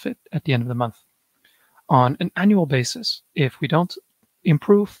profit at the end of the month. On an annual basis, if we don't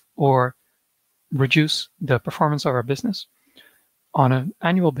improve or reduce the performance of our business, on an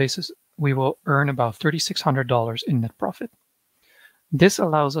annual basis, we will earn about $3,600 in net profit. This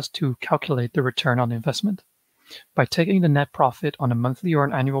allows us to calculate the return on investment by taking the net profit on a monthly or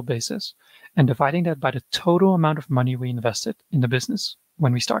an annual basis and dividing that by the total amount of money we invested in the business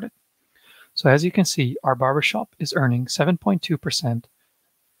when we started. So as you can see, our barbershop is earning 7.2%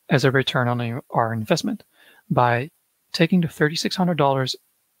 as a return on our investment by taking the $3,600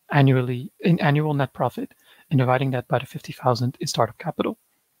 annually in annual net profit and dividing that by the $50,000 in startup capital.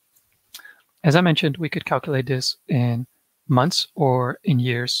 As I mentioned, we could calculate this in months or in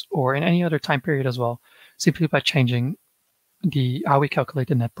years or in any other time period as well, simply by changing how we calculate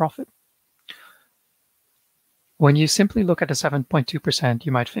the net profit. When you simply look at the 7.2%,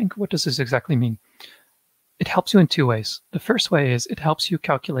 you might think, what does this exactly mean? It helps you in two ways. The first way is it helps you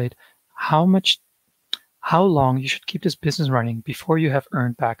calculate how long you should keep this business running before you have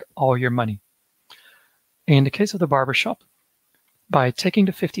earned back all your money. In the case of the barbershop, by taking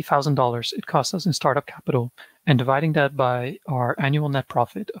the $50,000 it cost us in startup capital and dividing that by our annual net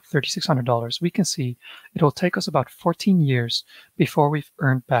profit of $3,600, we can see it will take us about 14 years before we've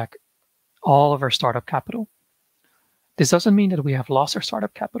earned back all of our startup capital. This doesn't mean that we have lost our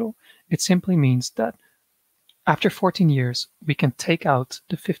startup capital. It simply means that after 14 years, we can take out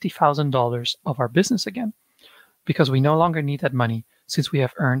the $50,000 of our business again because we no longer need that money since we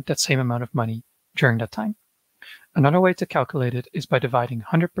have earned that same amount of money during that time. Another way to calculate it is by dividing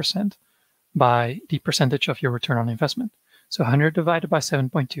 100% by the percentage of your return on investment. So 100 divided by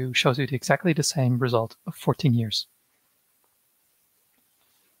 7.2 shows you exactly the same result of 14 years.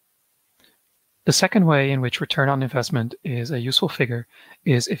 The second way in which return on investment is a useful figure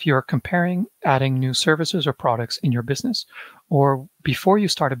is if you're comparing adding new services or products in your business, or before you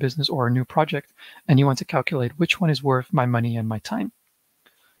start a business or a new project, and you want to calculate which one is worth my money and my time.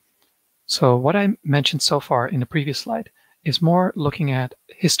 So what I mentioned so far in the previous slide is more looking at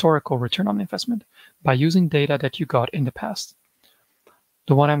historical return on investment by using data that you got in the past.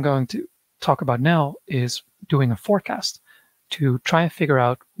 The one I'm going to talk about now is doing a forecast to try and figure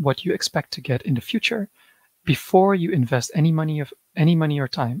out what you expect to get in the future before you invest any money or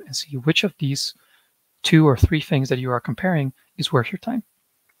time, and see which of these 2 or 3 things that you are comparing is worth your time.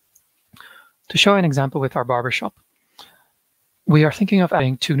 To show an example with our barbershop, we are thinking of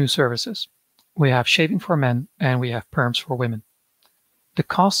adding 2 new services. We have shaving for men and we have perms for women. The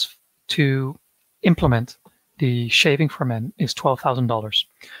cost to implement the shaving for men is $12,000.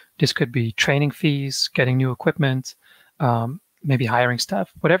 This could be training fees, getting new equipment, maybe hiring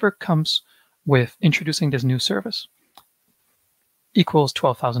staff, whatever comes with introducing this new service equals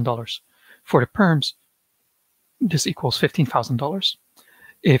 $12,000. For the perms, this equals $15,000.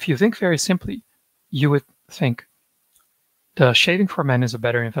 If you think very simply, you would think the shaving for men is a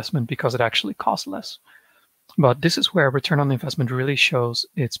better investment because it actually costs less. But this is where return on investment really shows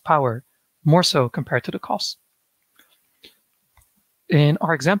its power, more so compared to the costs. In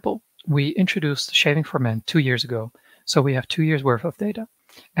our example, we introduced shaving for men 2 years ago, so we have 2 years worth of data.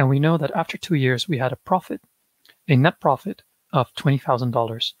 And we know that after 2 years, we had a net profit of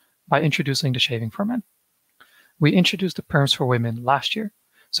 $20,000 by introducing the shaving for men. We introduced the perms for women last year,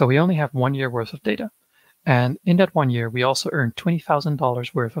 so we only have 1 year worth of data. And in that 1 year, we also earned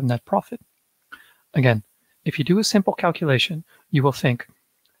 $20,000 worth of net profit. Again, if you do a simple calculation, you will think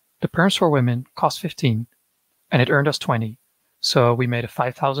the perms for women cost 15 and it earned us 20. So we made a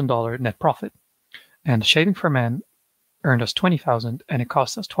 $5,000 net profit. And the shaving for men earned us 20,000 and it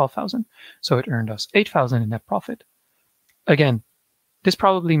cost us 12,000. So it earned us 8,000 in net profit. Again, this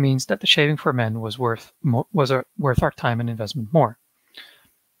probably means that the shaving for men was worth our time and investment more.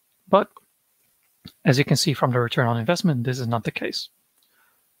 But as you can see from the return on investment, this is not the case.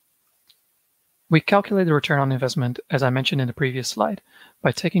 We calculate the return on investment, as I mentioned in the previous slide,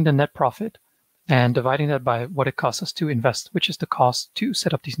 by taking the net profit and dividing that by what it costs us to invest, which is the cost to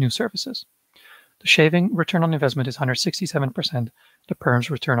set up these new services. The shaving return on investment is 167%. The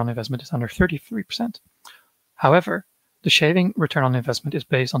perms return on investment is 133%. However, the shaving return on investment is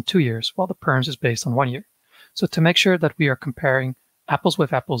based on 2 years, while the perms is based on 1 year. So to make sure that we are comparing apples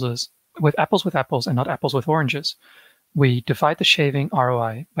with apples and not apples with oranges, we divide the shaving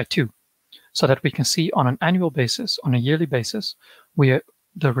ROI by 2, so that we can see on an annual basis, on a yearly basis,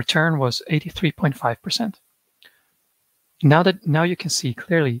 the return was 83.5%. Now you can see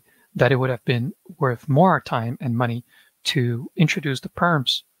clearly that it would have been worth more time and money to introduce the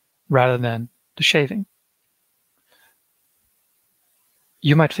perms rather than the shaving.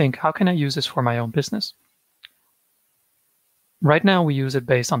 You might think, how can I use this for my own business? Right now, we use it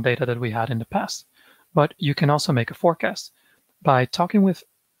based on data that we had in the past, but you can also make a forecast by talking with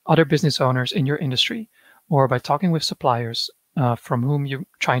other business owners in your industry, or by talking with suppliers from whom you're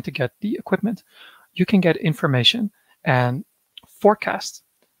trying to get the equipment. You can get information and forecast,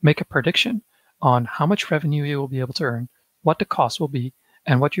 make a prediction on how much revenue you will be able to earn, what the cost will be,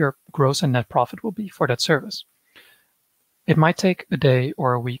 and what your gross and net profit will be for that service. It might take a day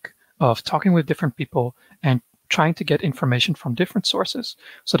or a week of talking with different people and trying to get information from different sources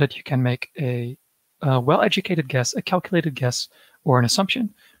so that you can make a well-educated guess, a calculated guess, or an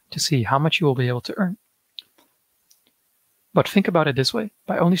assumption to see how much you will be able to earn. But think about it this way: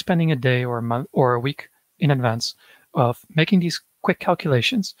 by only spending a day or a month or a week in advance of making these quick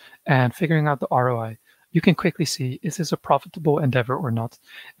calculations and figuring out the ROI, you can quickly see, is this a profitable endeavor or not?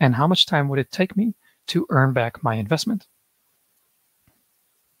 And how much time would it take me to earn back my investment?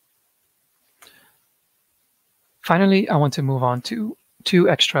 Finally, I want to move on to 2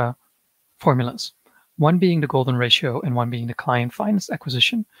 extra formulas, one being the golden ratio and one being the client finance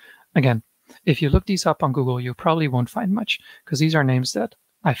acquisition. Again, if you look these up on Google, you probably won't find much, because these are names that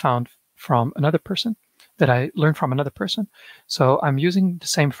I found from another person, that I learned from another person. So I'm using the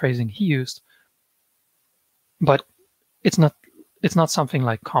same phrasing he used, but it's not something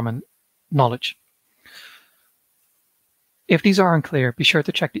like common knowledge. If these are unclear, be sure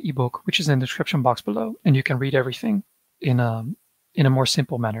to check the ebook, which is in the description box below, and you can read everything in a more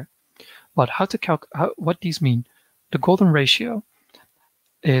simple manner. But what these mean: the golden ratio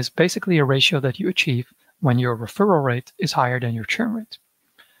is basically a ratio that you achieve when your referral rate is higher than your churn rate.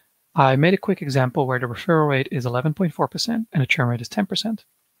 I made a quick example where the referral rate is 11.4% and the churn rate is 10%.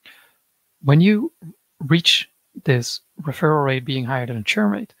 When you reach this referral rate being higher than the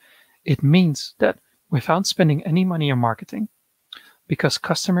churn rate, it means that without spending any money on marketing, because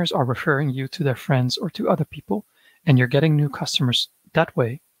customers are referring you to their friends or to other people, and you're getting new customers that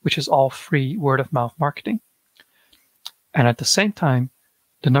way, which is all free word-of-mouth marketing. And at the same time,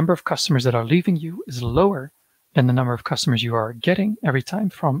 the number of customers that are leaving you is lower than the number of customers you are getting every time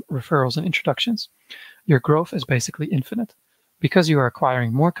from referrals and introductions, your growth is basically infinite because you are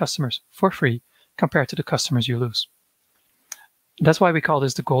acquiring more customers for free compared to the customers you lose. That's why we call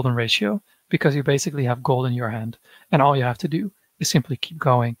this the golden ratio, because you basically have gold in your hand and all you have to do is simply keep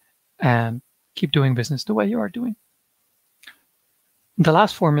going and keep doing business the way you are doing. The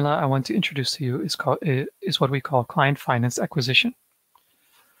last formula I want to introduce to you is what we call client finance acquisition.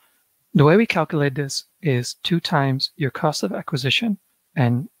 The way we calculate this is 2 times your cost of acquisition,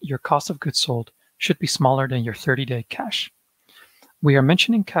 and your cost of goods sold should be smaller than your 30-day cash. We are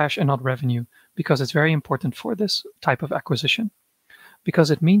mentioning cash and not revenue because it's very important for this type of acquisition,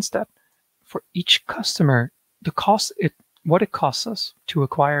 because it means that for each customer, what it costs us to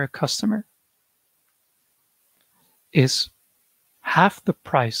acquire a customer is half the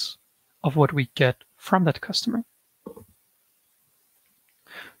price of what we get from that customer.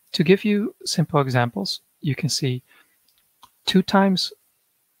 To give you simple examples, you can see 2 times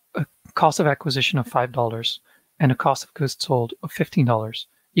a cost of acquisition of $5 and a cost of goods sold of $15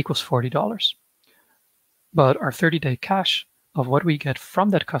 equals $40. But our 30-day cash of what we get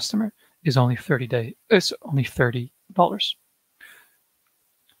from that customer is only $30.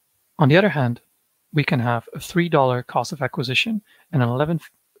 On the other hand, we can have a $3 cost of acquisition and an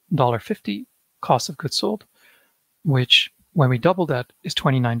 $11.50 cost of goods sold, which when we double that is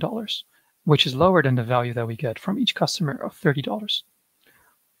 $29, which is lower than the value that we get from each customer of $30.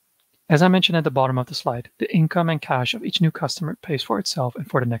 As I mentioned at the bottom of the slide, the income and cash of each new customer pays for itself and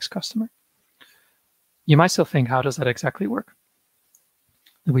for the next customer. You might still think, how does that exactly work?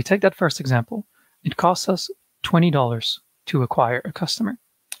 If we take that first example, it costs us $20 to acquire a customer,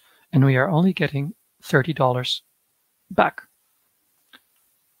 and we are only getting $30 back.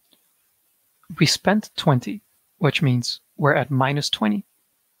 We spent 20, which means we're at minus 20.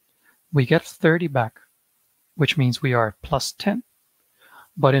 We get 30 back, which means we are plus 10.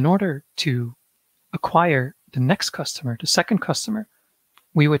 But in order to acquire the next customer, the second customer,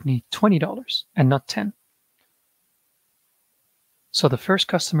 we would need $20 and not 10. So the first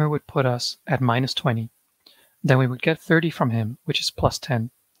customer would put us at minus 20. Then we would get 30 from him, which is plus 10.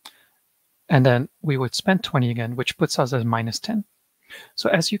 And then we would spend 20 again, which puts us at minus 10. So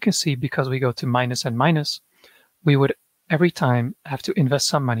as you can see, because we go to minus and minus, we would every time have to invest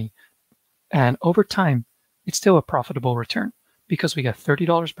some money. And over time, it's still a profitable return because we get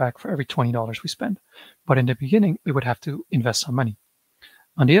 $30 back for every $20 we spend. But in the beginning, we would have to invest some money.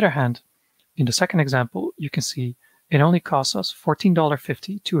 On the other hand, in the second example, you can see it only costs us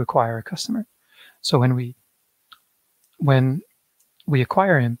 $14.50 to acquire a customer. So when we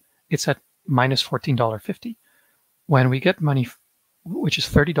acquire him, it's at minus $14.50. When we get money, which is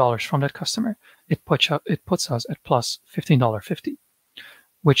 $30 from that customer, it puts us at plus $15.50,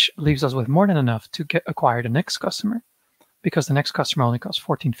 which leaves us with more than enough to acquire the next customer, because the next customer only costs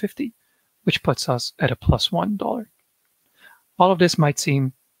 $14.50, which puts us at a plus $1. All of this might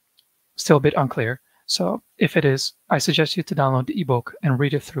seem still a bit unclear. So if it is, I suggest you to download the ebook and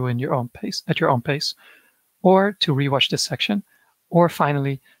read it through at your own pace, or to rewatch this section, or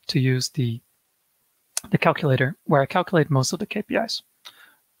finally to use the calculator where I calculate most of the KPIs.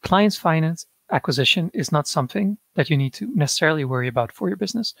 Clients finance acquisition is not something that you need to necessarily worry about for your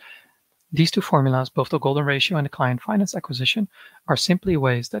business. These 2 formulas, both the golden ratio and the client finance acquisition, are simply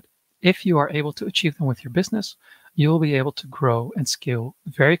ways that if you are able to achieve them with your business, you will be able to grow and scale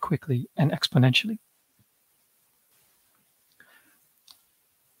very quickly and exponentially.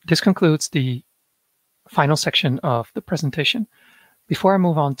 This concludes the final section of the presentation. Before I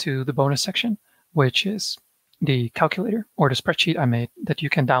move on to the bonus section, which is the calculator or the spreadsheet I made that you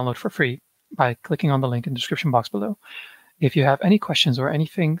can download for free by clicking on the link in the description box below. If you have any questions or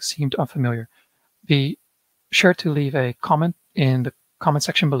anything seemed unfamiliar, be sure to leave a comment in the comment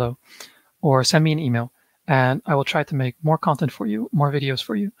section below or send me an email, and I will try to make more content for you, more videos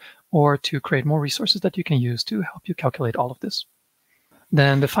for you, or to create more resources that you can use to help you calculate all of this.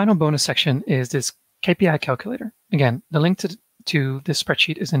 Then the final bonus section is this KPI calculator. Again, the link to this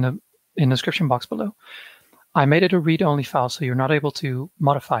spreadsheet is in the description box below. I made it a read-only file, so you're not able to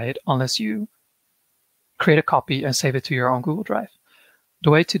modify it unless you create a copy and save it to your own Google Drive.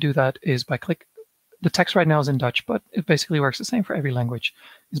 The way to do that is by the text right now is in Dutch, but it basically works the same for every language,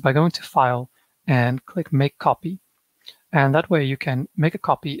 is by going to File and click Make Copy. And that way you can make a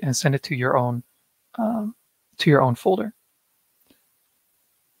copy and send it to your own folder.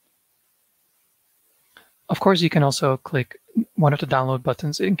 Of course, you can also click one of the download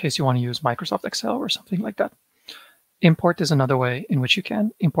buttons in case you want to use Microsoft Excel or something like that. Import is another way in which you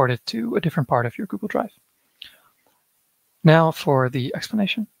can import it to a different part of your Google Drive. Now for the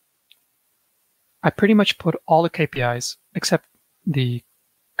explanation. I pretty much put all the KPIs except the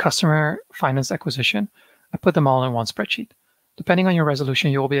customer finance acquisition. I put them all in one spreadsheet. Depending on your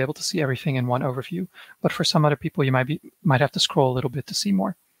resolution, you will be able to see everything in one overview, but for some other people, you might have to scroll a little bit to see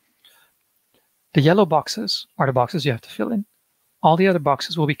more. The yellow boxes are the boxes you have to fill in. All the other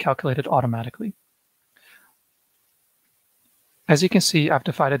boxes will be calculated automatically. As you can see, I've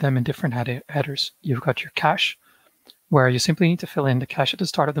divided them in different headers. You've got your cash, where you simply need to fill in the cash at the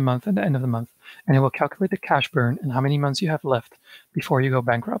start of the month and the end of the month, and it will calculate the cash burn and how many months you have left before you go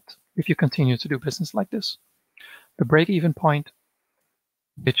bankrupt if you continue to do business like this. The break-even point,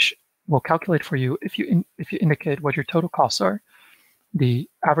 which will calculate for you if you indicate what your total costs are, the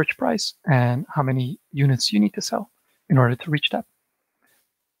average price, and how many units you need to sell in order to reach that.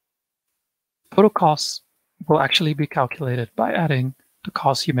 Total costs will actually be calculated by adding the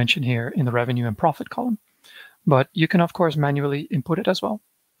costs you mentioned here in the revenue and profit column, but you can of course manually input it as well.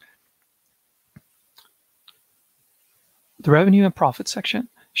 The revenue and profit section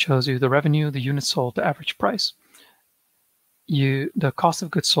shows you the revenue, the units sold, the average price. The cost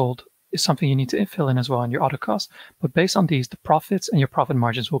of goods sold is something you need to fill in as well in your auto cost, but based on these, the profits and your profit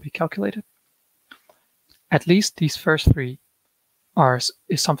margins will be calculated. At least these first three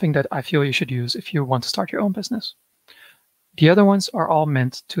is something that I feel you should use if you want to start your own business. The other ones are all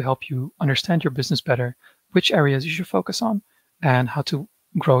meant to help you understand your business better, which areas you should focus on, and how to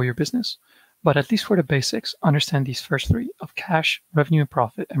grow your business. But at least for the basics, understand these first three of cash, revenue and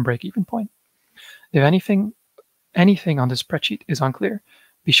profit, and break-even point. If anything on this spreadsheet is unclear,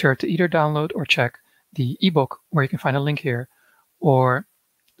 be sure to either download or check the ebook where you can find a link here, or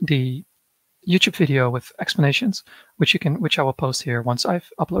the YouTube video with explanations, which I will post here once I've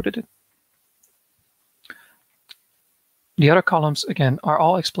uploaded it. The other columns, again, are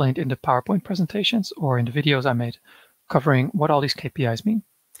all explained in the PowerPoint presentations or in the videos I made covering what all these KPIs mean.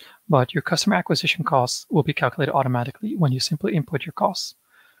 But your customer acquisition costs will be calculated automatically when you simply input your costs.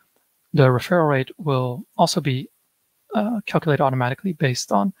 The referral rate will also be calculated automatically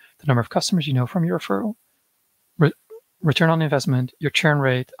based on the number of customers you know from your referral, return on investment, your churn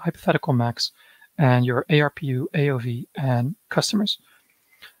rate, hypothetical max, and your ARPU, AOV, and customers.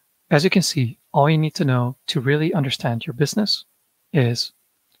 As you can see, all you need to know to really understand your business is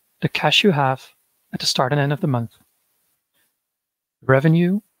the cash you have at the start and end of the month,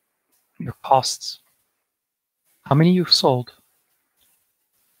 revenue, your costs, how many you've sold,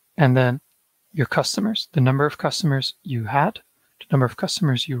 and then your customers, the number of customers you had, the number of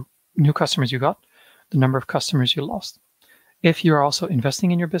new customers you got, the number of customers you lost. If you're also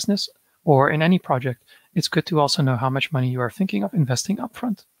investing in your business or in any project, it's good to also know how much money you are thinking of investing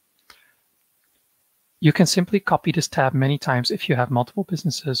upfront. You can simply copy this tab many times if you have multiple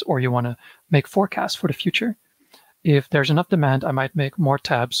businesses or you want to make forecasts for the future. If there's enough demand, I might make more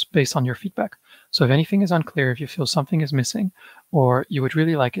tabs based on your feedback. So if anything is unclear, if you feel something is missing, or you would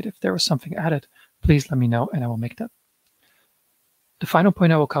really like it if there was something added, please let me know and I will make that. The final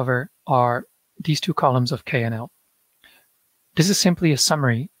point I will cover are these two columns of K&L. This is simply a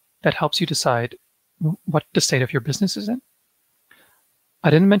summary that helps you decide what the state of your business is in. I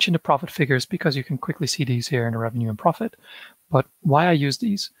didn't mention the profit figures because you can quickly see these here in the revenue and profit, but why I use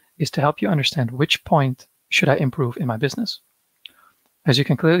these is to help you understand which point should I improve in my business. As you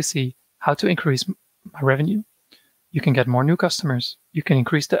can clearly see, how to increase my revenue. You can get more new customers, you can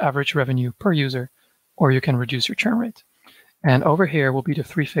increase the average revenue per user, or you can reduce your churn rate. And over here will be the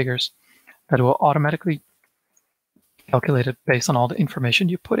three figures that will automatically calculate it based on all the information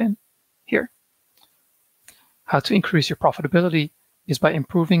you put in here. How to increase your profitability is by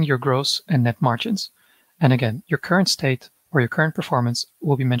improving your gross and net margins. And again, your current state or your current performance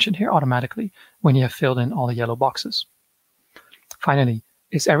will be mentioned here automatically when you have filled in all the yellow boxes. Finally,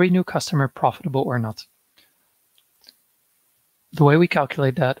 is every new customer profitable or not? The way we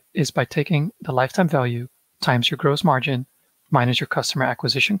calculate that is by taking the lifetime value times your gross margin minus your customer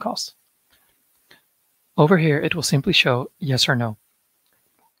acquisition cost. Over here, it will simply show yes or no.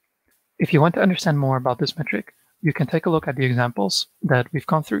 If you want to understand more about this metric, you can take a look at the examples that we've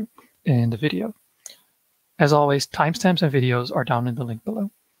gone through in the video. As always, timestamps and videos are down in the link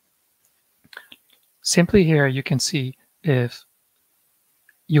below. Simply here, you can see if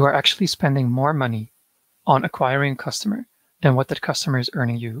you are actually spending more money on acquiring a customer than what that customer is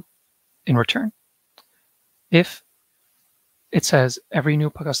earning you in return. If it says every new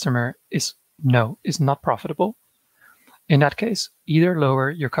customer is not profitable, in that case, either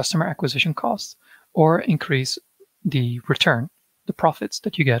lower your customer acquisition costs or increase the return, the profits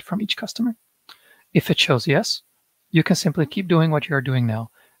that you get from each customer. If it shows yes, you can simply keep doing what you're doing now,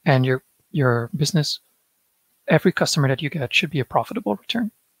 and your business every customer that you get should be a profitable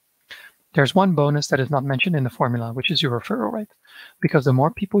return. There's one bonus that is not mentioned in the formula, which is your referral rate, because the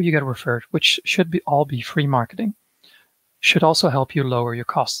more people you get referred, which should all be free marketing, should also help you lower your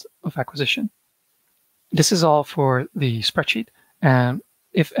cost of acquisition. This is all for the spreadsheet, and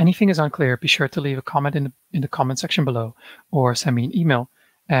if anything is unclear, be sure to leave a comment in the comment section below or send me an email,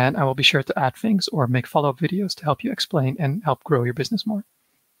 and I will be sure to add things or make follow-up videos to help you explain and help grow your business more.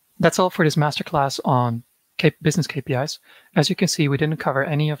 That's all for this masterclass on business KPIs. As you can see, we didn't cover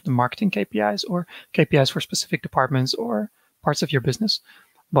any of the marketing KPIs or KPIs for specific departments or parts of your business.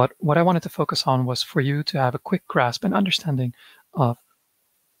 But what I wanted to focus on was for you to have a quick grasp and understanding of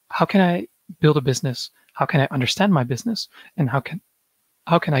how can I build a business, how can I understand my business, and how can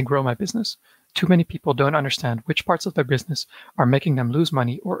I grow my business. Too many people don't understand which parts of their business are making them lose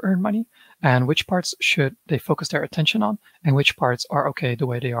money or earn money, and which parts should they focus their attention on, and which parts are okay the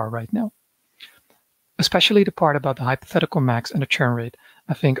way they are right now. Especially the part about the hypothetical max and the churn rate,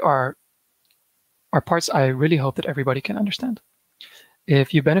 I think are parts I really hope that everybody can understand.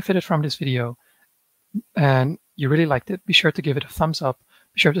 If you benefited from this video and you really liked it, be sure to give it a thumbs up.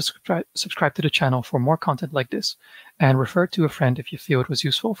 Be sure to subscribe to the channel for more content like this, and refer to a friend if you feel it was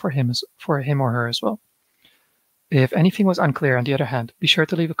useful for him or her as well. If anything was unclear, on the other hand, be sure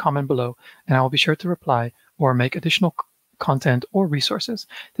to leave a comment below, and I will be sure to reply or make additional content or resources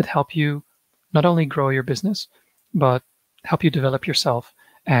that help you not only grow your business, but help you develop yourself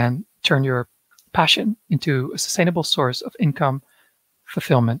and turn your passion into a sustainable source of income,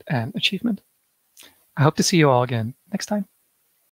 fulfillment, and achievement. I hope to see you all again next time.